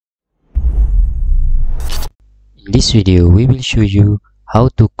In this video, we will show you how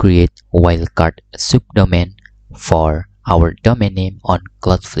to create wildcard subdomain for our domain name on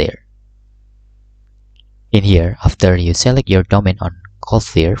Cloudflare. In here, after you select your domain on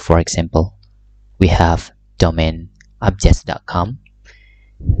Cloudflare, for example, we have domain abject.com.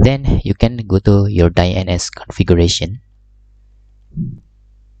 Then you can go to your DNS configuration.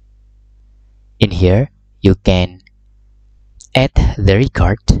 In here, you can add the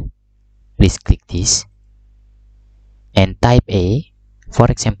record. Please click this and type a. For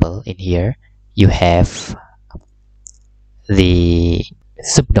example, in here you have the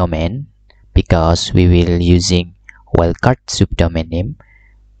subdomain. Because we will using wildcard subdomain name,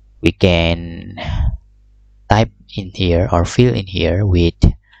 we can type in here or fill in here with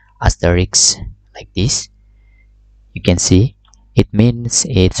asterisk like this. You can see it means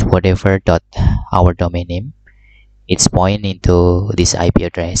it's whatever dot our domain name, it's pointing into this IP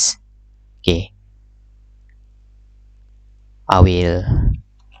address. Okay, I will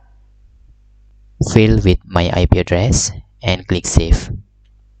fill with my IP address and click save.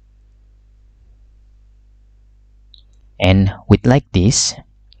 And with like this,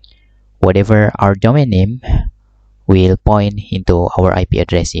 whatever our domain name will point into our IP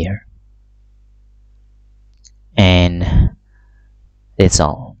address here. And that's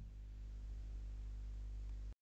all.